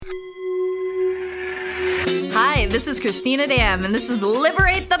this is Christina Dam, and this is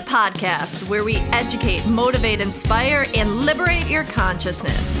Liberate the Podcast, where we educate, motivate, inspire, and liberate your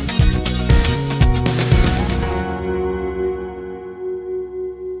consciousness.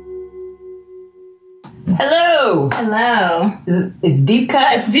 Hello. Hello. It's deep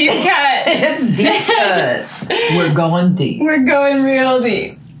cut. It's deep cut. It's deep cut. We're going deep. We're going real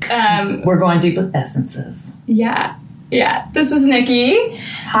deep. We're going deep with essences. Yeah. This is Nikki.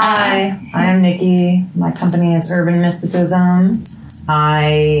 Hi, I am Nikki. My company is Urban Mysticism.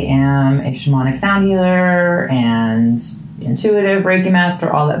 I am a shamanic sound healer and intuitive Reiki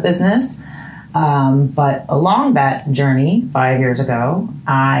master, all that business. But along that journey, 5 years ago,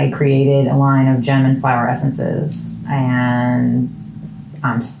 I created a line of gem and flower essences, and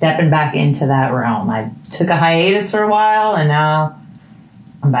I'm stepping back into that realm. I took a hiatus for a while, and now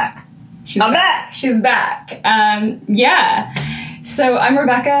I'm back. I'm back. She's back. Yeah. So I'm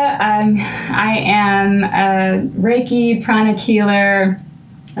Rebecca. I am a Reiki, pranic healer,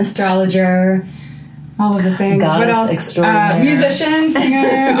 astrologer, all of the things. Goddess what else? Extraordinaire. Musician,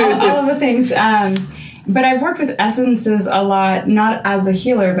 singer, all of the things. But I've worked with essences a lot, not as a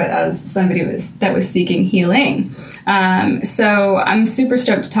healer, but as somebody that was seeking healing. So I'm super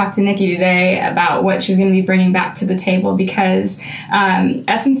stoked to talk to Nikki today about what she's going to be bringing back to the table, because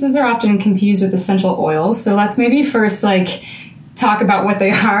essences are often confused with essential oils. So let's maybe first talk about what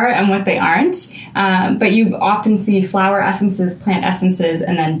they are and what they aren't. But you often see flower essences, plant essences,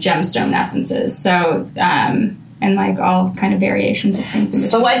 and then gemstone essences. So, and all kind of variations of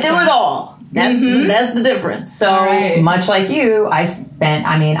things. So I do it all. That's the difference. So much like you, I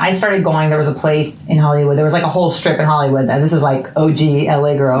started going, there was a place in Hollywood, there was a whole strip in Hollywood, this is OG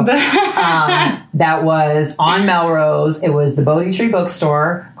LA girl, that was on Melrose. It was the Bodhi Tree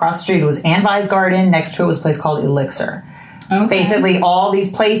bookstore. Across the street, it was Ann Vai's garden. Next to it was a place called Elixir. Okay. Basically, all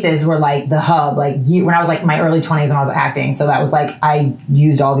these places were the hub. When I was in my early 20s when I was acting, so that was I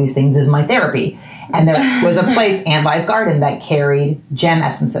used all these things as my therapy. And there was a place, Ann Vai's Garden, that carried gem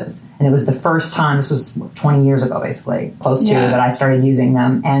essences. And it was the first time, this was 20 years ago, basically, close to, that I started using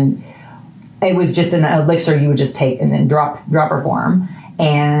them. And it was just an elixir you would just take and then dropper form.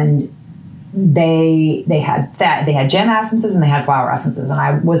 And they had gem essences and they had flower essences.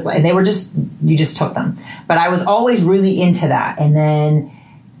 And they were you just took them. But I was always really into that. And then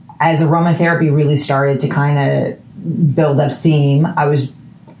as aromatherapy really started to kind of build up steam,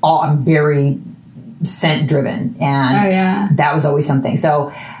 I'm very scent driven, and that was always something.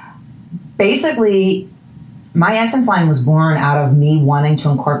 So basically my essence line was born out of me wanting to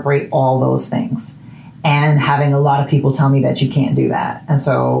incorporate all those things and having a lot of people tell me that you can't do that. And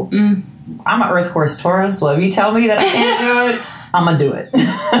so I'm an Earth Horse Taurus, so if you tell me that I can't do it, I'm gonna do it.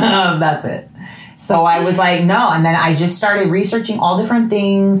 That's it. So I was no, and then I just started researching all different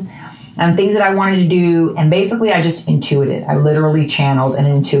things and things that I wanted to do. And basically I just intuited. I literally channeled and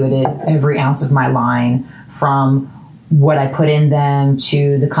intuited every ounce of my line, from what I put in them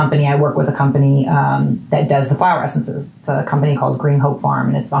to the company. I work with a company that does the flower essences. It's a company called Green Hope Farm,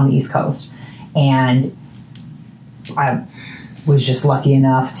 and it's on the East Coast. And I was just lucky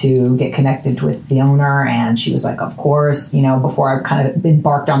enough to get connected with the owner. And she was of course, before I kind of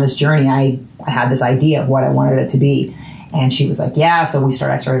embarked on this journey, I had this idea of what I wanted it to be. And she was yeah. So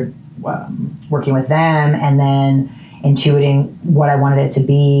I started working with them, and then intuiting what I wanted it to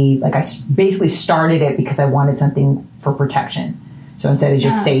be. I basically started it because I wanted something for protection. So instead of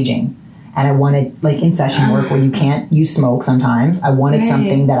just saging, and I wanted in session work where you can't use smoke sometimes, I wanted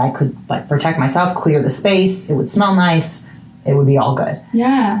something that I could protect myself, clear the space. It would smell nice. It would be all good.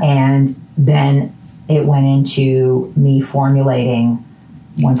 Yeah. And then it went into me formulating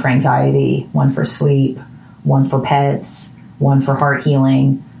one for anxiety, one for sleep, one for pets, one for heart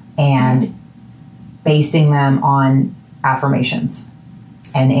healing, and basing them on affirmations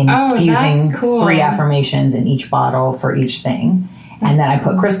and infusing 3 affirmations in each bottle for each thing. And then I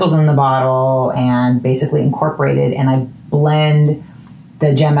put crystals in the bottle and basically incorporated, and I blend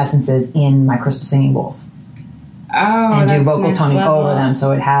the gem essences in my crystal singing bowls. And do vocal toning over them,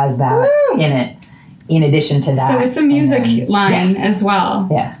 so it has that in it. In addition to that, so it's a music line as well.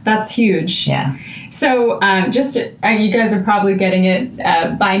 Yeah, that's huge. Yeah. So you guys are probably getting it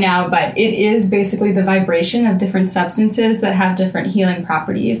by now, but it is basically the vibration of different substances that have different healing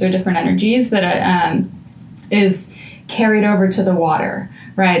properties or different energies that is carried over to the water,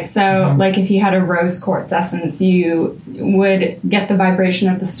 right? So if you had a rose quartz essence, you would get the vibration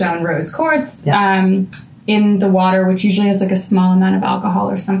of the stone rose quartz. In the water, which usually has a small amount of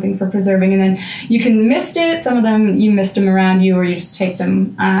alcohol or something for preserving, and then you can mist it. Some of them you mist them around you, or you just take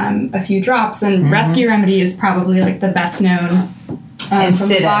them a few drops. And Rescue Remedy is probably the best known And from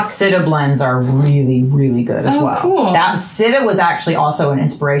the Siddha. box. Siddha blends are really, really good as well. Cool. That Siddha was actually also an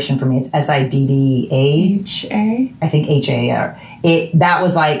inspiration for me. It's SIDDA. HA? I think HA. That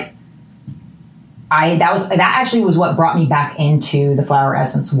was like, that actually was what brought me back into the flower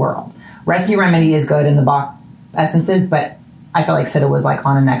essence world. Rescue Remedy is good in the Bach essences, but I feel like Siddha was like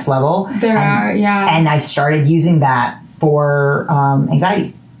on a next level. And I started using that for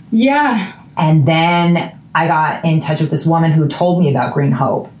anxiety. Yeah. And then I got in touch with this woman who told me about Green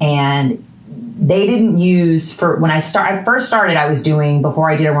Hope, and they didn't use when I first started, I was doing, before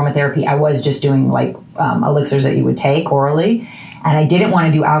I did aromatherapy, I was just doing like elixirs that you would take orally. And I didn't want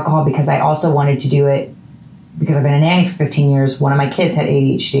to do alcohol because I also wanted to do it because I've been a nanny for 15 years. One of my kids had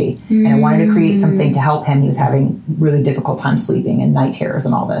ADHD, and I wanted to create something to help him. He was having really difficult time sleeping and night terrors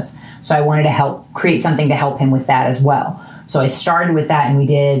and all this. So I wanted to create something to help him with that as well. So I started with that, and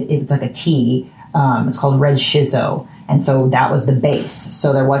it was like a tea. It's called Red Shizo. And so that was the base.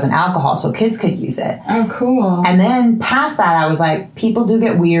 So there wasn't alcohol, so kids could use it. Oh, cool. And then past that, I was like, people do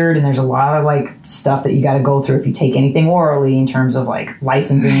get weird, and there's a lot of like stuff that you got to go through if you take anything orally in terms of like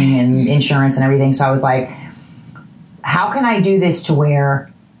licensing and insurance and everything. So I was like, how can I do this to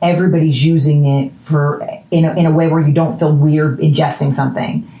where everybody's using it in a way where you don't feel weird ingesting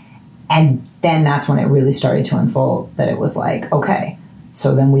something? And then that's when it really started to unfold, that it was like, okay.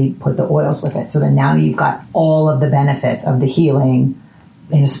 So then we put the oils with it. So then now you've got all of the benefits of the healing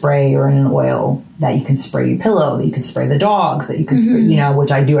in a spray or in an oil that you can spray your pillow, that you can spray the dogs, that you can spray,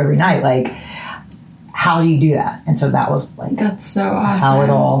 which I do every night. Like, how do you do that? And so that was like, that's so awesome. How it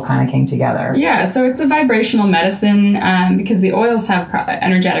all kind of came together. Yeah, so it's a vibrational medicine because the oils have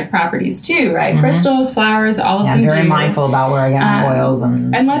energetic properties too, right? Crystals, flowers, all of them do. I'm very mindful about where I get my oils.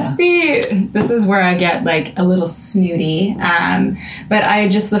 And this is where I get like a little snooty. But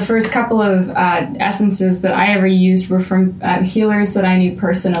the first couple of essences that I ever used were from healers that I knew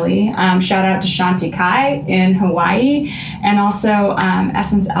personally. Shout out to Shanti Kai in Hawaii, and also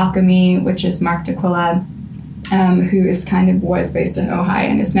Essence Alchemy, which is Mark D'Aquila, who was based in Ojai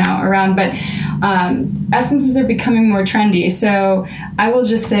and is now around. But essences are becoming more trendy. So I will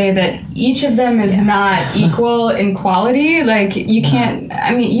just say that each of them is not equal in quality. Like you can't,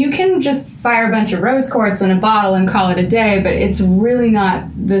 you can just fire a bunch of rose quartz in a bottle and call it a day, but it's really not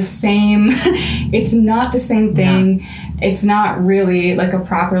the same. It's not the same thing. Yeah. It's not really like a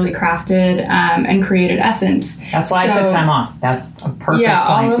properly crafted and created essence. That's why I took time off. That's a perfect point.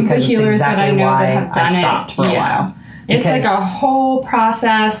 All of the healers that I know that have done I stopped for a while. It's like a whole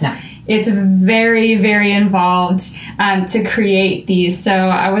process. No. It's very, very involved to create these. So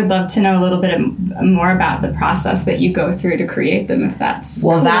I would love to know a little bit more about the process that you go through to create them, if that's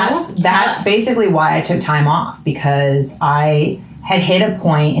cool. That's basically why I took time off, because I had hit a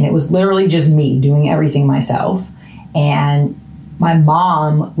point and it was literally just me doing everything myself. And my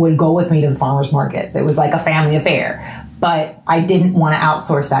mom would go with me to the farmers markets. It was like a family affair. But I didn't want to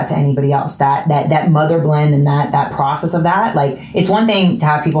outsource that to anybody else. That mother blend and that process of that, like, it's one thing to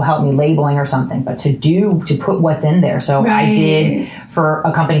have people help me labeling or something, but to put what's in there. So I did for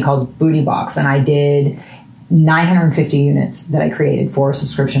a company called Booty Box, and I did 950 units that I created for a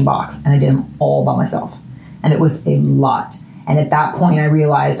subscription box, and I did them all by myself. And it was a lot. And at that point, I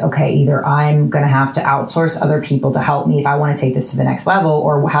realized, okay, either I'm going to have to outsource other people to help me if I want to take this to the next level,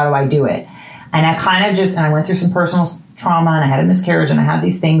 or how do I do it? And I kind of and I went through some personal trauma, and I had a miscarriage, and I had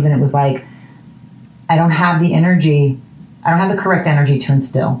these things, and it was like, I don't have the energy. I don't have the correct energy to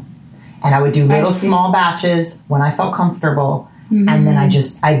instill. And I would do little small batches when I felt comfortable. Mm-hmm. And then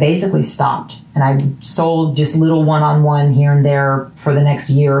I basically stopped, and I sold just little one-on-one here and there for the next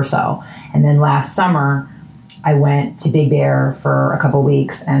year or so. And then last summer, I went to Big Bear for a couple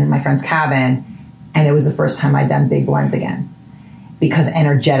weeks and my friend's cabin, and it was the first time I'd done big blends again. Because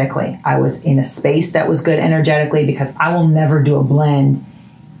energetically, I was in a space that was good energetically, because I will never do a blend.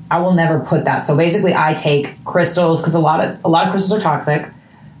 I will never put that. So basically I take crystals, because a lot of crystals are toxic,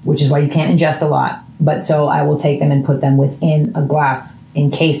 which is why you can't ingest a lot. But so I will take them and put them within a glass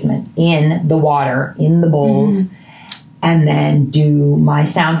encasement, in the water, in the bowls, and then do my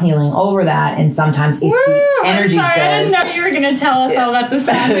sound healing over that. And sometimes if the energy's good. I didn't know you were going to tell us all about the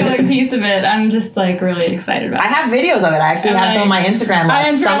sound healing piece of it. I'm just like really excited about it. I have videos of it. I actually have some on my Instagram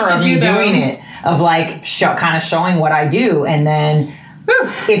last summer of me doing it, of like kind of showing what I do. And then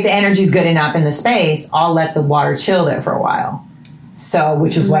if the energy's good enough in the space, I'll let the water chill there for a while. So,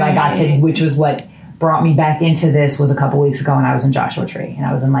 which was what I got to, which was what brought me back into this, was a couple weeks ago, and I was in Joshua Tree, and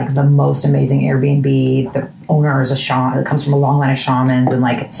I was in like the most amazing Airbnb. The owner is a shaman. It comes from a long line of shamans, and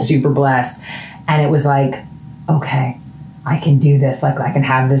like it's super blessed. And it was like, okay, I can do this. Like I can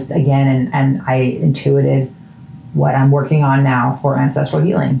have this again. And I intuited what I'm working on now for ancestral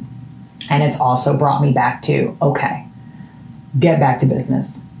healing. And it's also brought me back to, okay, get back to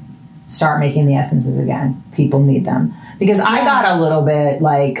business. Start making the essences again. People need them. Because I got a little bit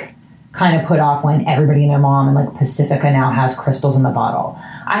like kind of put off when everybody and their mom and like Pacifica now has crystals in the bottle.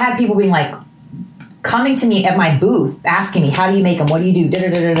 I had people being like, coming to me at my booth, asking me, how do you make them? What do you do?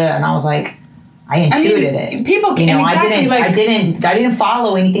 Da-da-da-da-da. And I was like, I intuited it. People can, I didn't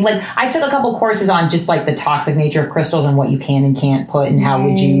follow anything. Like I took a couple courses on just like the toxic nature of crystals and what you can and can't put and how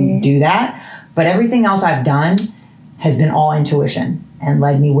would you do that. But everything else I've done has been all intuition and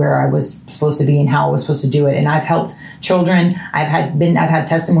led me where I was supposed to be and how I was supposed to do it. And I've helped children. I've had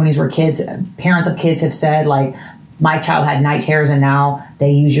testimonies where parents of kids have said like, my child had night terrors and now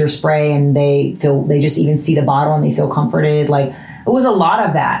they use your spray and they just even see the bottle and they feel comforted. Like it was a lot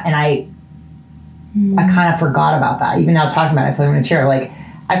of that. And I kind of forgot about that. Even now talking about it, I feel like I'm in a chair. Like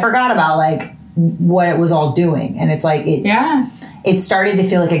I forgot about like what it was all doing. And it's like, it started to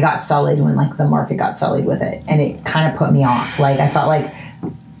feel like it got sullied when like the market got sullied with it. And it kind of put me off. Like I felt like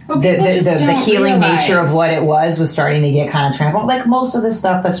the healing nature of what it was starting to get kind of trampled. Like most of the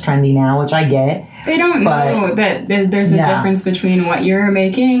stuff that's trendy now, which I get. They don't know that there's a difference between what you're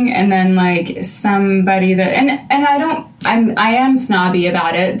making and then like somebody that, and I am snobby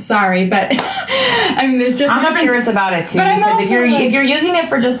about it. Sorry, but I mean, there's just. I'm curious about it too, because if you're using it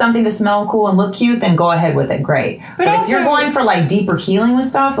for just something to smell cool and look cute, then go ahead with it. Great. But also, if you're going for like deeper healing with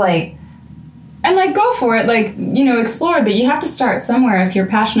stuff, like. And, like, go for it. Like, you know, explore that you have to start somewhere if you're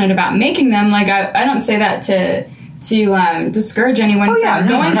passionate about making them. Like, I don't say that to discourage anyone from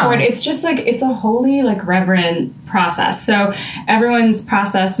going for it. It's just, like, it's a holy, like, reverent process. So everyone's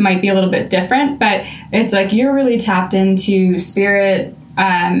process might be a little bit different, but it's, like, you're really tapped into spirit,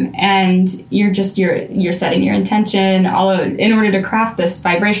 and you're setting your intention in order to craft this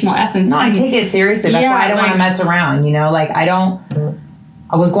vibrational essence. No, I take it seriously. That's why I don't want to mess around, you know? Like,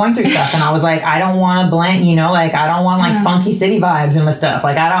 I was going through stuff and I was like, I don't want to blend, you know, like I don't want like funky city vibes in my stuff.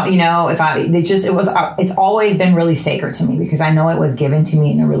 Like I don't, you know, it's always been really sacred to me because I know it was given to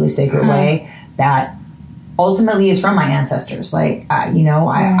me in a really sacred way that ultimately is from my ancestors. Like, I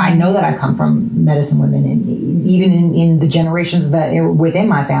know that I come from medicine women and even in the generations that are within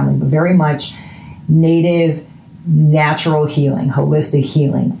my family, but very much native, natural healing, holistic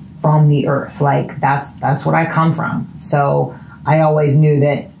healing from the earth. Like that's what I come from. So I always knew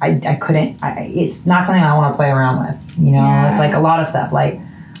that I couldn't, it's not something I want to play around with, you know, It's like a lot of stuff. Like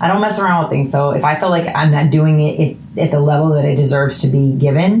I don't mess around with things. So if I feel like I'm not doing it at the level that it deserves to be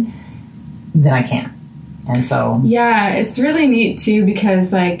given, then I can't. And so. Yeah, it's really neat too,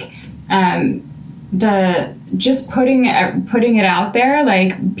 because like, just putting it out there,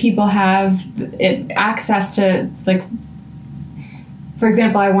 like people have access to like, for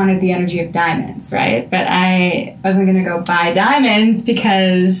example, I wanted the energy of diamonds, right? But I wasn't going to go buy diamonds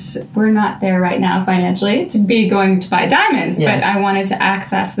because we're not there right now financially to be going to buy diamonds. Yeah. But I wanted to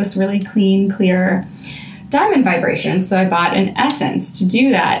access this really clean, clear diamond vibration. So I bought an essence to do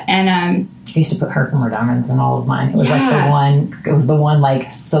that. And I used to put Herkimer diamonds in all of mine. It was the one like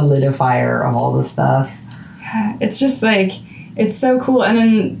solidifier of all the stuff. Yeah, it's just like, it's so cool. And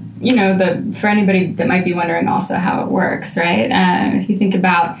then, you know, for anybody that might be wondering also how it works, right? If you think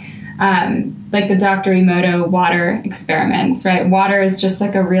about like the Dr. Emoto water experiments, right? Water is just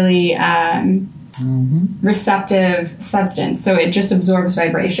like a really receptive substance. So it just absorbs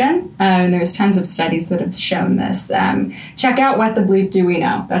vibration. And there's tons of studies that have shown this. Check out What the Bleep Do We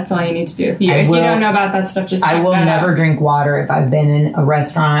Know? That's all you need to do. If you don't know about that stuff, just check that out. I will never drink water if I've been in a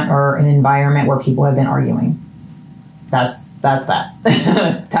restaurant or an environment where people have been arguing. That's that.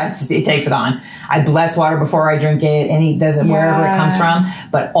 It takes it on. I bless water before I drink it, and wherever it comes from.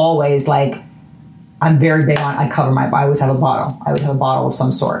 But always, like, I'm very big on. I always have a bottle. I always have a bottle of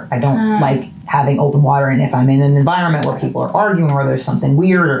some sort. I don't like having open water. And if I'm in an environment where people are arguing or there's something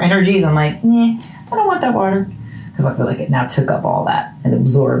weird or energies, I'm like, I don't want that water, because I feel like it now took up all that and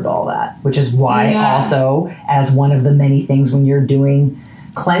absorbed all that. Which is why also, as one of the many things when you're doing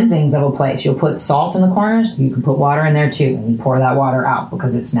cleansings of a place, you'll put salt in the corners, you can put water in there too, and you pour that water out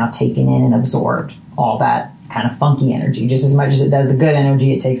because it's now taken in and absorbed all that kind of funky energy. Just as much as it does the good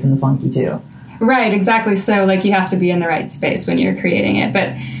energy, it takes in the funky too. Right, exactly. So like you have to be in the right space when you're creating it.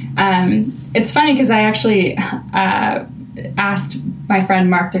 But it's funny because I actually asked my friend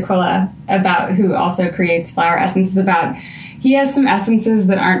Mark D'Aquila, who also creates flower essences, he has some essences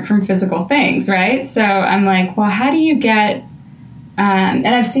that aren't from physical things, right? So I'm like, well, how do you get and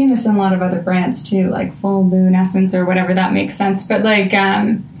I've seen this in a lot of other brands too, like Full Moon Essence or whatever, that makes sense. But like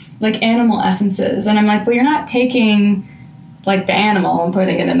animal essences. And I'm like, well, you're not taking like the animal and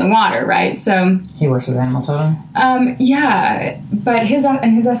putting it in the water, right? So he works with animal totems. Yeah, but his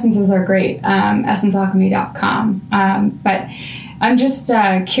essences are great. Essencealchemy.com. But I'm just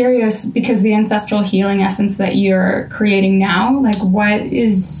curious, because the ancestral healing essence that you're creating now, like what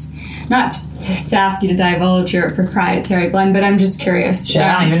is, not to ask you to divulge your proprietary blend, but I'm just curious. Shit,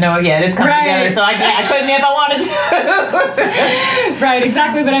 I don't even know it yet. It's coming together, so I couldn't if I wanted to. Right,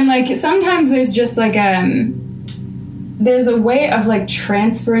 exactly. But I'm like, sometimes there's just like there's a way of like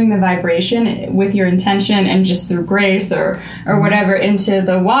transferring the vibration with your intention and just through grace or whatever into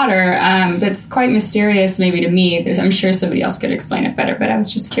the water. That's quite mysterious, maybe to me. I'm sure somebody else could explain it better, but I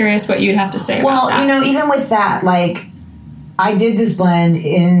was just curious what you'd have to say about that. Well, even with that, like, I did this blend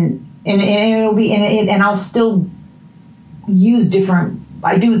and it'll be and I'll still use different.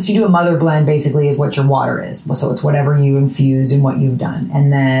 So you do a mother blend, basically, is what your water is. So it's whatever you infuse and what you've done,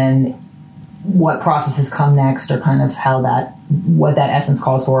 and then what processes come next, or kind of what that essence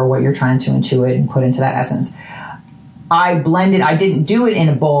calls for, or what you're trying to intuit and put into that essence. I didn't do it in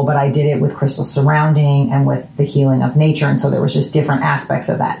a bowl, but I did it with crystal surrounding and with the healing of nature. And so there was just different aspects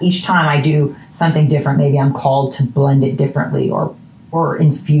of that. Each time I do something different, maybe I'm called to blend it differently or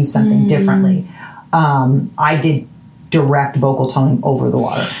infuse something differently. I did direct vocal toning over the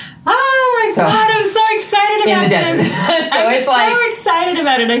water. Oh my God, I'm so excited about in the desert. this. I'm so excited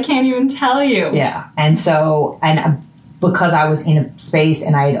about it. I can't even tell you. Yeah. And so, because I was in a space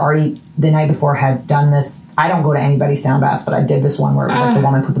and I had already, the night before, had done this. I don't go to anybody's sound baths, but I did this one where it was like the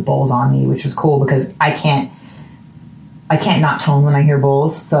woman put the bowls on me, which was cool because I can't not tone when I hear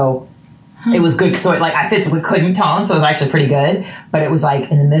bowls. So it was good. So I physically couldn't tone. So it was actually pretty good. But it was like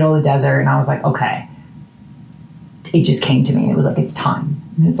in the middle of the desert, and I was like, okay. It just came to me, and it was like, it's time.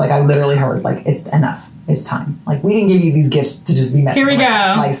 And it's like, I literally heard, like, it's enough. It's time. Like, we didn't give you these gifts to just be messing with. Here we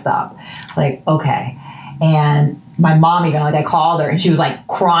go. Like, stop. Like, okay. And my mom even, like, I called her, and she was, like,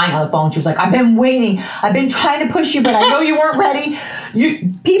 crying on the phone. She was like, I've been waiting. I've been trying to push you, but I know you weren't ready.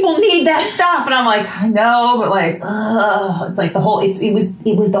 People need that stuff. And I'm like, I know, but, like, it's like the whole, it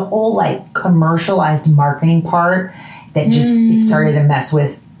was the whole, like, commercialized marketing part that just, it started to mess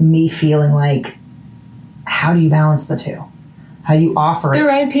with me feeling like, how do you balance the two? How do you offer the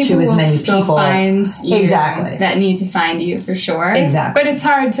right people to as many people? Find you exactly that need to find you, for sure. Exactly. But it's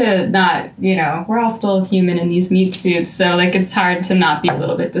hard to not, we're all still human in these meat suits, so like it's hard to not be a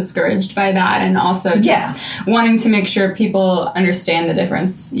little bit discouraged by that, and also just wanting to make sure people understand the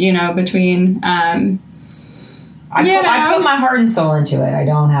difference, between. I put my heart and soul into it. I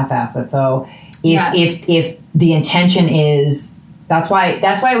don't half-ass it. So if the intention is, that's why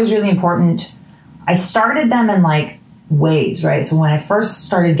it was really important. I started them in like waves, right? So when I first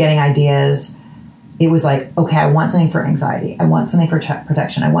started getting ideas, it was like, okay, I want something for anxiety. I want something for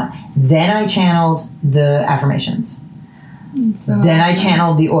protection. Then I channeled the affirmations. Then I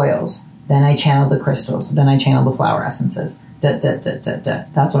channeled the oils. Then I channeled the crystals. Then I channeled the flower essences. That's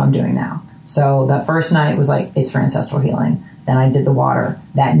what I'm doing now. So the first night was like, it's for ancestral healing. Then I did the water.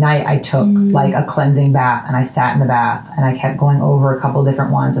 That night I took like a cleansing bath, and I sat in the bath, and I kept going over a couple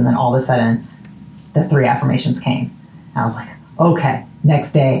different ones, and then all of a sudden the 3 affirmations came. And I was like, okay.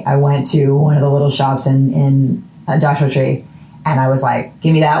 Next day, I went to one of the little shops in Joshua Tree, and I was like,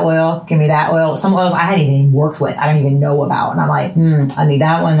 give me that oil, give me that oil. Some oils I hadn't even worked with, I don't even know about. And I'm like, I need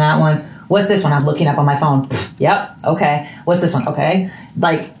that one, that one. What's this one? I'm looking up on my phone. Yep, okay. What's this one? Okay.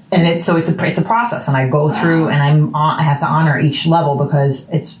 Like, and it's a process, and I go through, and I have to honor each level, because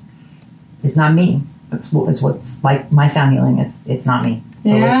it's not me. It's what's like my sound healing. It's not me.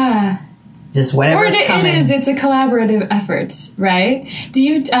 So it's just whatever's coming. It's a collaborative effort, right? Do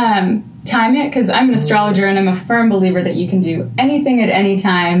you time it? Because I'm an astrologer, and I'm a firm believer that you can do anything at any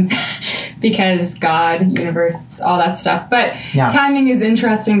time because God, universe, all that stuff. But timing is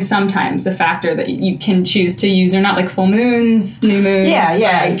interesting sometimes, a factor that you can choose to use, or not, like full moons, new moons.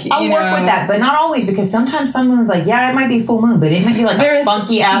 I'll work with that, but not always, because sometimes some moons, like, it might be full moon, but it might be like a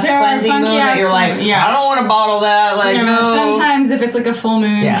funky ass cleansing moon that you're like, I don't want to bottle that. Like, no. Sometimes if it's like a full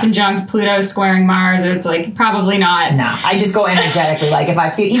moon conjunct Pluto squaring Mars, it's like probably not. No, I just go energetically. Like, if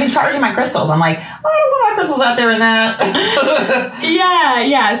I feel, even charging my crystals, I'm like, I don't want my crystals out there in that.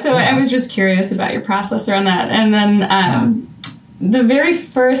 So I was just curious about your process around that. And then the very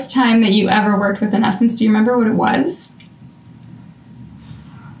first time that you ever worked with an essence, do you remember what it was?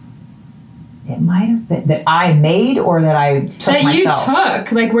 It might have been that I made or that I took that myself. You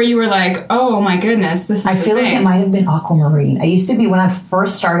took, like where you were like, oh my goodness, this is I feel like it might have been aquamarine. I used to be, when I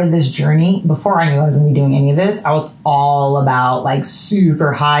first started this journey, before I knew I was going to be doing any of this, I was all about like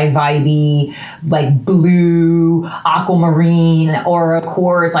super high vibey, like blue, aquamarine, aura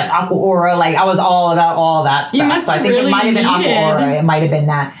quartz, like aqua aura. Like I was all about all that stuff. You must so I think really it might have been aqua aura. It might have been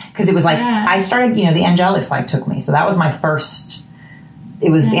that. Because it was like, I started, the angelics like took me. So that was my first. It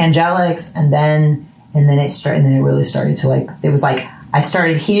was the angelics, and then it really started to like. It was like I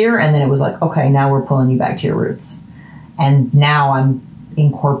started here, and then it was like, okay, now we're pulling you back to your roots, and now I'm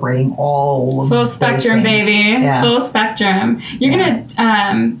incorporating all of full spectrum, baby, full spectrum. You're gonna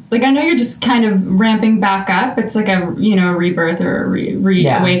like, I know you're just kind of ramping back up. It's like a rebirth or a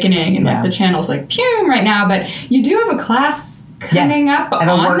reawakening, and like the channel's like pew right now. But you do have a class coming up I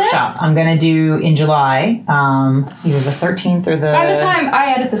have a workshop I'm going to do in July, either the 13th or the... By the time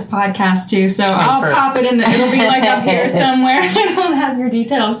I edit this podcast too, so 21st. I'll pop it in. It'll be like up here somewhere. I don't have your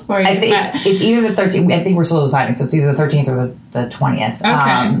details for you. I think it's either the 13th. I think we're still deciding, so it's either the 13th or the 20th.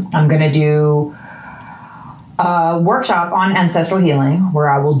 Okay. I'm going to do a workshop on ancestral healing where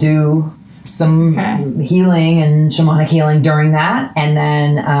I will do some healing and shamanic healing during that, and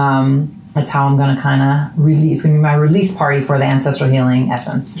then... that's how I'm going to kind of release. It's going to be my release party for the ancestral healing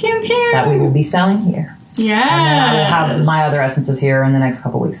essence that we will be selling here. Yeah, and then I will have my other essences here in the next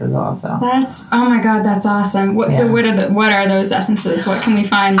couple weeks as well. So that's oh my god, that's awesome. So what are those essences? What can we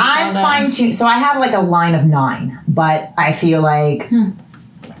find? I fine-tuned. So I have like a line of 9, but I feel like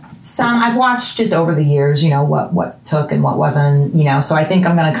some I've watched just over the years. What took and what wasn't. So I think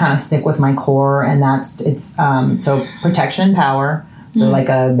I'm going to kind of stick with my core, and it's so protection and power. So like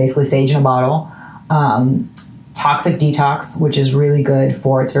basically sage in a bottle. Toxic detox, which is really good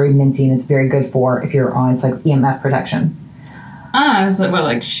for, it's very minty and it's very good for if you're on, it's like EMF protection. Is it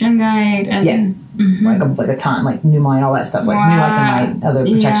like shungite? And, like a ton, like Pneumite, all that stuff. Like Pneumite's and my other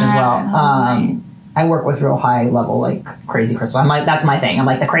protection as well. I work with real high level, like crazy crystal. I'm like, that's my thing. I'm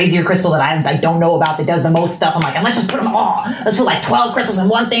like the crazier crystal that I don't know about that does the most stuff. I'm like, and let's just put them all. Let's put like 12 crystals in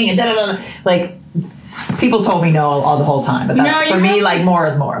one thing and da-da-da. Like, people told me no all the whole time, but that's for me. Like more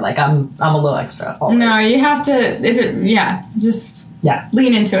is more. Like I'm a little extra. Always. No, you have to. Just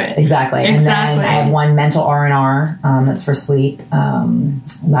lean into it. Exactly. And then I have one mental R&R that's for sleep.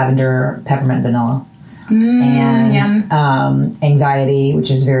 Lavender, peppermint, vanilla, and anxiety, which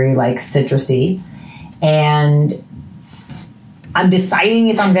is very like citrusy, and. I'm deciding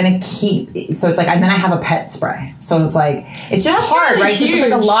if I'm going to keep... So it's like... And then I have a pet spray. So it's like... It's just hard, really right? So it's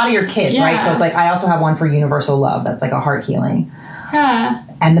like a lot of your kids, right? So it's like... I also have one for universal love. That's like a heart healing. Yeah.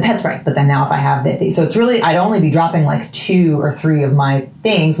 And the pet spray. But then now if I have... So it's really... I'd only be dropping like 2 or 3 of my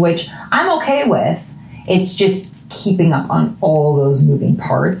things, which I'm okay with. It's just keeping up on all those moving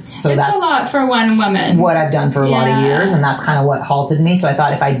parts. So that's a lot for one woman. What I've done for a lot of years. And that's kind of what halted me. So I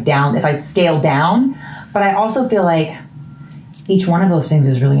thought if I scale down... But I also feel like... Each one of those things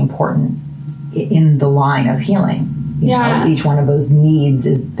is really important in the line of healing. You know, each one of those needs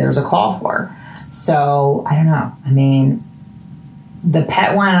there's a call for. So I don't know. I mean, the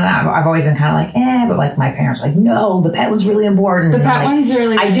pet one, I've always been kind of like, but like my parents are like, no, the pet one's really important. The pet one's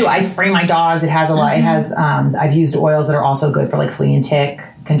really I do. I spray my dogs. It has a lot. It has, I've used oils that are also good for like flea and tick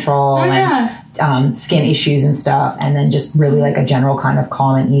control and skin issues and stuff. And then just really like a general kind of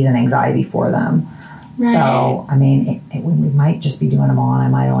calm and ease and anxiety for them. Right. So, I mean, we might just be doing them all, and I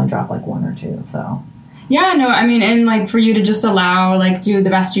might only drop like 1 or 2. So, yeah, no, I mean, and like for you to just allow, like, do the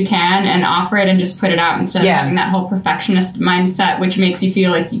best you can and offer it and just put it out instead of having that whole perfectionist mindset, which makes you feel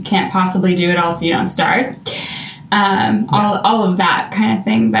like you can't possibly do it all, so you don't start. All of that kind of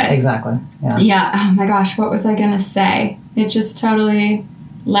thing. But exactly. Yeah. Oh my gosh, what was I gonna say? It just totally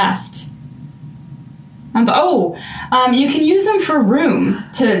left. You can use them for room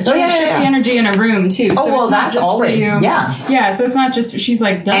to shift the energy in a room too. So well, it's not that's just already for you. Yeah. So it's not just she's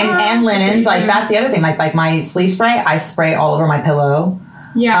like and linens. Like that's the other thing. Like my sleep spray, I spray all over my pillow.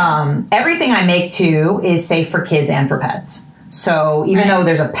 Yeah. Everything I make too is safe for kids and for pets. So even though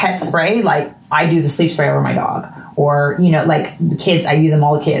there's a pet spray, like I do the sleep spray over my dog, or like the kids, I use them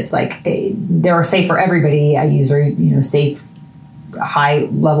all the kids. Like they're safe for everybody. I use very safe. High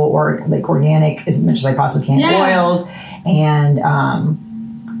level or like organic as much as I possibly can oils, and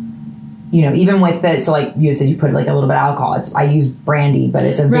even with the like you said, you put like a little bit of alcohol. I use brandy, but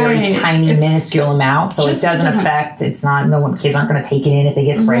it's a very tiny, minuscule amount, so it doesn't affect. It's not kids aren't going to take it in if they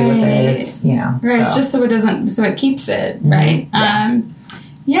get sprayed with it. It's right. So. It's just so it doesn't, so it keeps it right.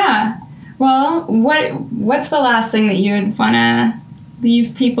 Yeah. Well, what's the last thing that you would want to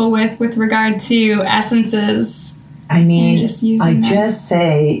leave people with regard to essences? I mean, just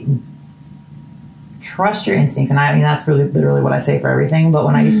say trust your instincts. And I mean, that's really literally what I say for everything. But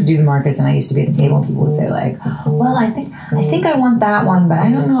when I used to do the markets and I used to be at the table and people would say like, well, I think I want that one, but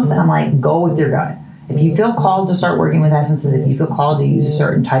I don't know if I'm like, go with your gut. If you feel called to start working with essences, if you feel called to use a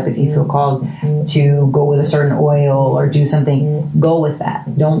certain type, if you feel called to go with a certain oil or do something, go with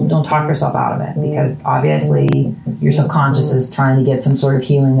that. Don't talk yourself out of it, because obviously your subconscious is trying to get some sort of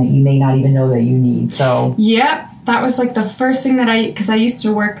healing that you may not even know that you need. So yep, that was like the first thing that because I used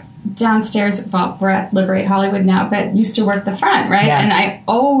to work downstairs. Well, we're at Liberate Hollywood now, but used to work the front, right? Yeah. And I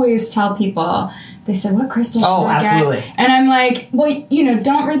always tell people, they said, what crystal should I get? Absolutely. And I'm like, well,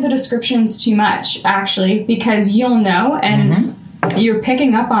 don't read the descriptions too much, actually, because you'll know, and you're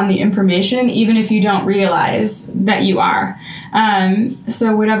picking up on the information, even if you don't realize that you are.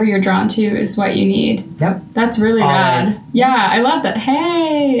 So whatever you're drawn to is what you need. Yep. That's really Always. rad. Yeah, I love that.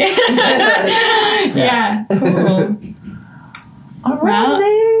 Hey. Yeah, cool. All right, Well,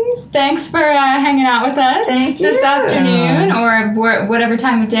 lady. Thanks for hanging out with us this afternoon, or whatever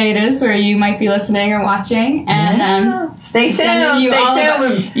time of day it is where you might be listening or watching. And stay tuned.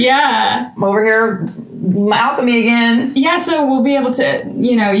 Yeah. I'm over here, alchemy again. Yeah, so we'll be able to,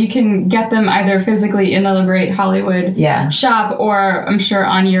 you can get them either physically in the Liberate Hollywood shop, or I'm sure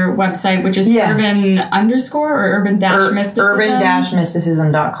on your website, which is urban_ or urban-mysticism.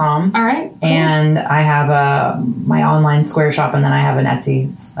 urban-mysticism.com. All right. Cool. And I have my online Square shop, and then I have an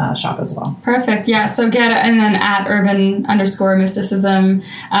Etsy shop as well. Perfect. Yeah. So and then at urban_mysticism,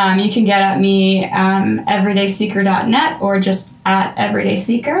 you can get at me, everydayseeker.net, or just at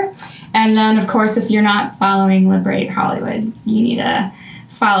everydayseeker. And then, of course, if you're not following Liberate Hollywood, you need to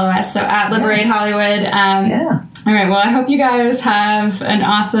follow us. So at Liberate Hollywood. All right. Well, I hope you guys have an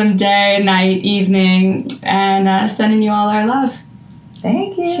awesome day, night, evening, and sending you all our love.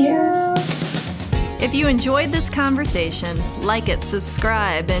 Thank you. Cheers. If you enjoyed this conversation, like it,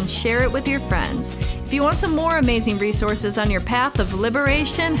 subscribe, and share it with your friends. If you want some more amazing resources on your path of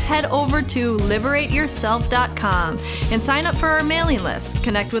liberation, head over to liberateyourself.com and sign up for our mailing list.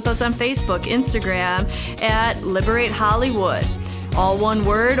 Connect with us on Facebook, Instagram at Liberate Hollywood, all one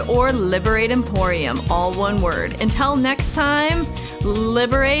word, or Liberate Emporium, all one word. Until next time,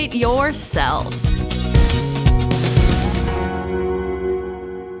 liberate yourself.